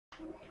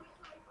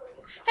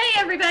Hey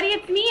everybody,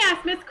 it's me,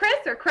 Ask Miss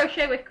Cris, or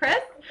Crochet with Cris.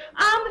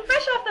 The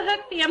Fresh Off the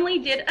Hook family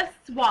did a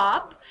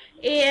swap,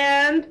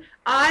 and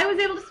I was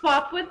able to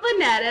swap with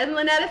Lynetta, and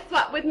Lynetta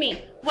swapped with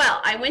me.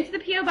 Well, I went to the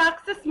P.O.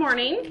 Box this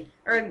morning,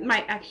 or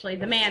actually,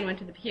 the man went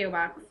to the P.O.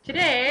 Box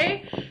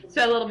today,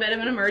 so a little bit of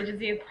an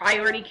emergency,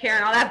 priority care,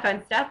 and all that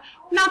fun stuff.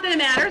 Not that it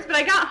matters, but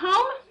I got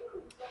home,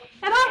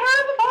 and I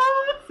have a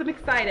box. I'm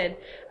excited.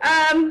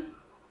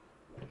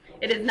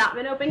 It has not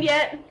been opened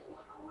yet.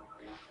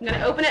 I'm going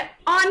to open it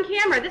on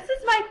camera. This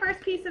is my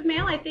first piece of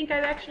mail I think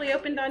I've actually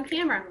opened on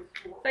camera.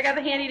 So I got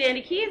the handy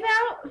dandy keys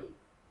out.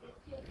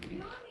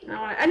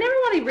 I never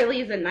want to really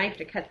use a knife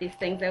to cut these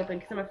things open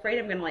because I'm afraid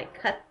I'm going to like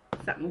cut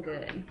something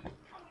good.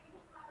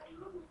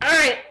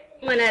 Alright,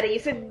 Lynetta, you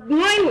said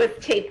mine was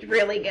taped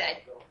really good.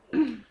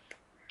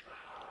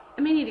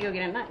 I may need to go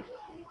get a knife.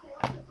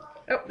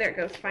 Oh, there it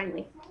goes,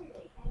 finally.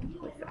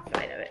 What's that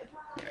side of it?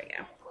 There we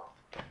go.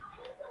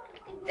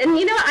 And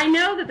you know, I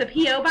know that the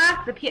P.O.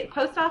 Box, the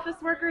post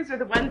office workers are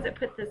the ones that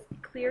put this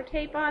clear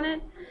tape on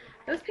it.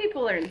 Those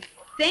people are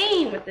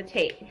insane with the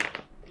tape.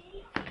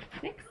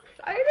 I'm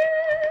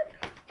excited.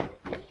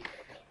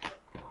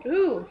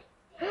 Ooh.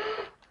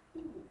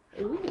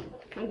 Ooh.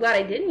 I'm glad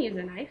I didn't use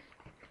a knife.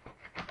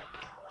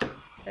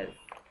 There's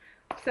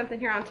something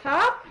here on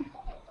top.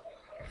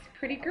 It's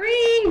pretty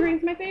green.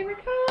 Green's my favorite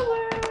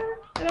color.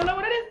 I don't know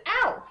what it is.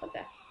 Ow! What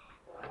the?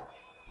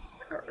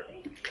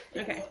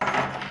 Okay.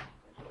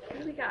 What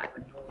do we got?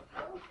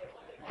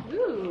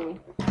 Ooh.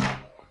 I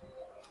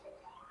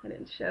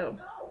didn't show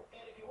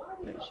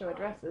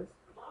addresses.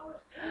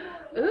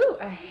 Ooh,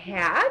 a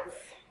hat.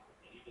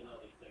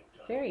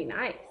 Very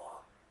nice.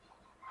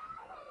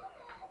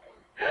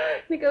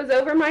 And it goes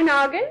over my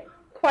noggin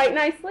quite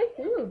nicely.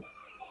 Ooh.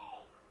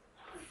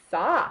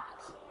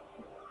 Soft.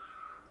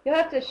 You'll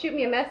have to shoot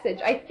me a message.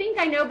 I think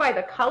I know by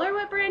the color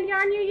what brand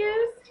yarn you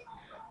used,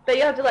 but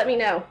you'll have to let me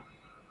know.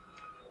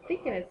 I'm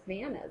thinking it's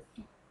Vanna's.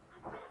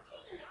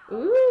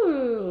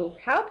 Ooh,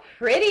 how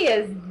pretty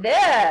is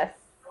this?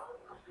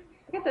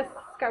 Look at this.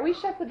 Scott, we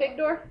shut the big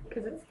door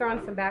because it's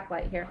throwing some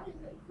backlight here.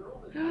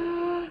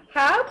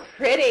 How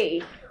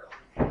pretty.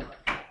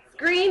 It's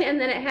green and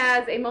then it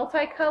has a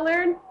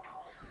multicolored.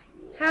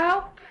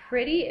 How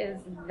pretty is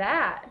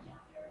that?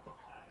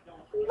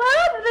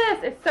 Love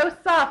this. It's so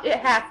soft. It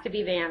has to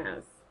be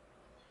Vanna's.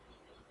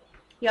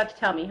 You have to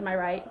tell me. Am I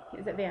right?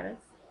 Is it Vanna's?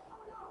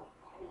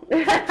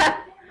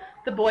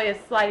 The boy is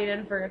sliding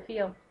in for a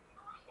feel.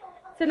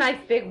 It's a nice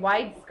big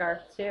wide scarf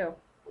too.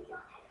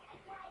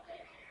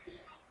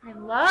 I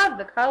love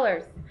the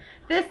colors.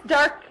 This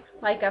dark,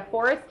 like a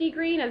foresty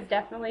green, is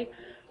definitely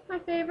my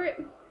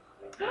favorite.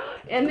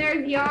 And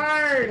there's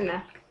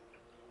yarn.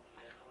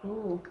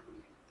 Ooh.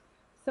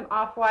 Some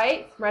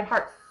off-white, Red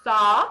Heart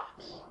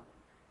Soft.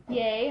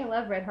 Yay, I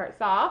love Red Heart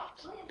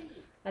Soft.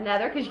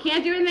 Another, because you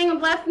can't do anything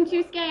with less than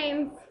 2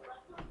 skeins.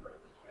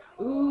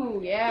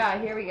 Ooh, yeah,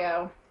 here we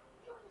go.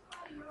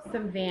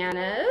 Some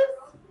Vanna's.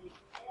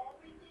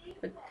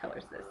 What color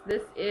is this?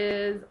 This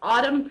is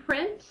Autumn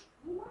Print.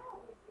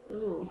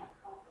 Ooh.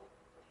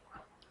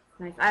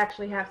 Nice. I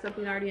actually have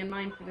something already in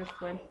mind for this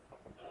one.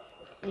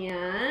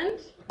 And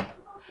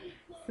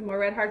some more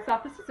Red Heart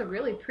Soft. This is a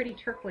really pretty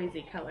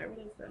turquoisey color. What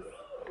is this?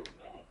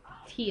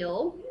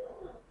 Teal.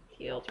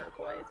 Teal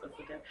turquoise. What's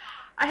it do?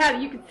 I have,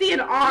 you can see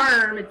an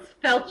arm. It's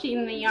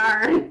felching the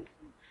yarn.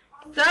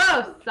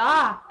 So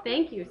soft.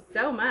 Thank you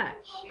so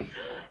much.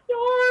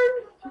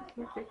 Yarn. 2,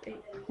 4, 6,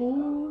 8.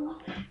 Ooh.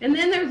 And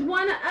then there's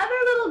one other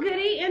little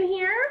goodie in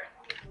here.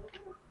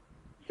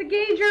 It's a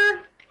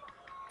gauger.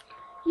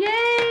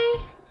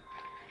 Yay.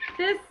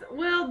 This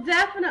will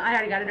definitely, I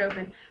already got it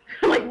open.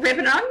 I'm like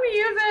ripping on me,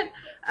 use it.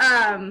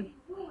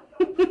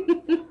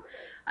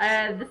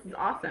 This is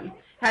awesome. It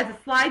has a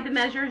slide that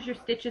measures your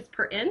stitches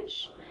per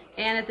inch.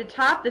 And at the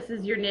top, this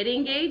is your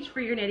knitting gauge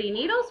for your knitting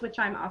needles, which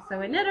I'm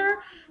also a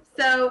knitter.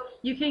 So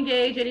you can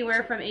gauge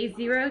anywhere from a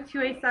 0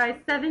 to a size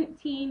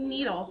 17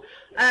 needle.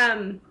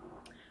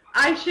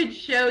 I should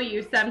show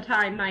you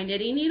sometime my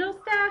knitting needle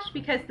stash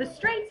because the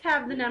straights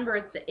have the number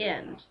at the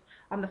end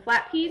on the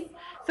flat piece.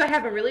 So I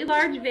have a really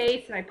large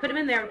vase and I put them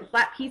in there with the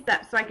flat piece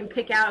up so I can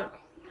pick out.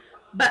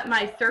 But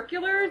my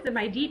circulars and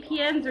my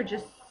DPNs are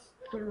just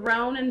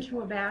thrown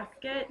into a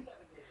basket.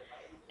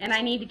 And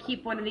I need to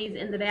keep one of these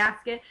in the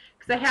basket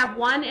because I have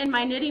one in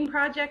my knitting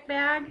project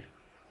bag.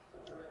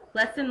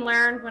 Lesson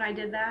learned when I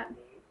did that.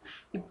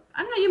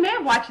 I don't know, you may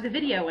have watched the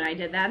video when I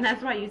did that, and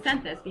that's why you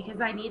sent this,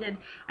 because I need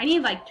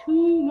like 2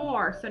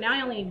 more, so now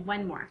I only need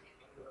 1 more.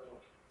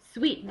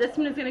 Sweet. This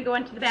one is going to go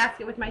into the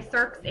basket with my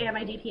circs and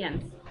my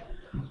DPNs.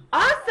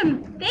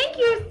 Awesome. Thank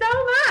you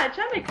so much.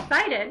 I'm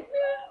excited.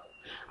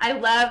 I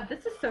love,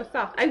 this is so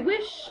soft. I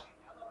wish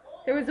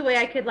there was a way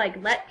I could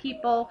like let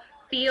people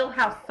feel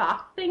how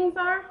soft things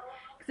are,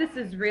 because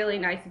this is really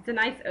nice. It's a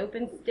nice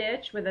open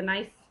stitch with a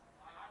nice,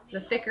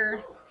 the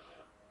thicker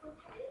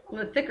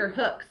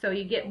hook, so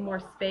you get more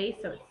space,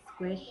 so it's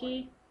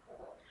squishy.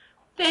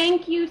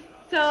 Thank you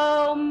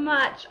so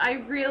much. I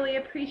really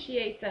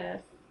appreciate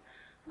this.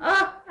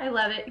 Oh, I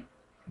love it.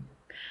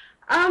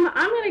 I'm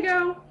gonna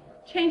go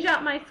change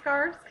out my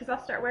scarves because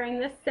I'll start wearing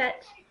this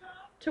set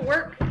to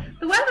work.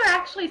 The weather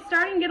actually is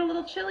starting to get a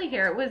little chilly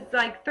here. It was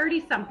like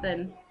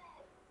 30-something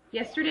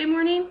yesterday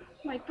morning.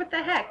 Like, what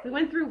the heck? We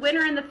went through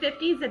winter in the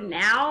 50s, and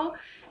now,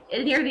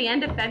 near the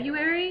end of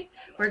February,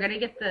 we're going to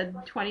get the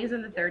 20s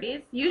and the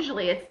 30s.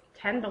 Usually it's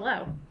 10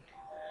 below.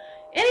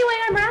 Anyway,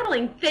 I'm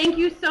rattling. Thank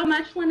you so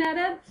much,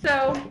 Lynetta.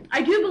 So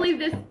I do believe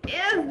this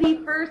is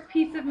the first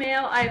piece of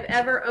mail I've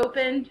ever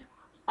opened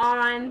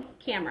on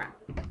camera.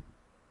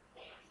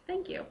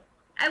 Thank you.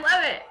 I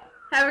love it.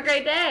 Have a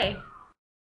great day.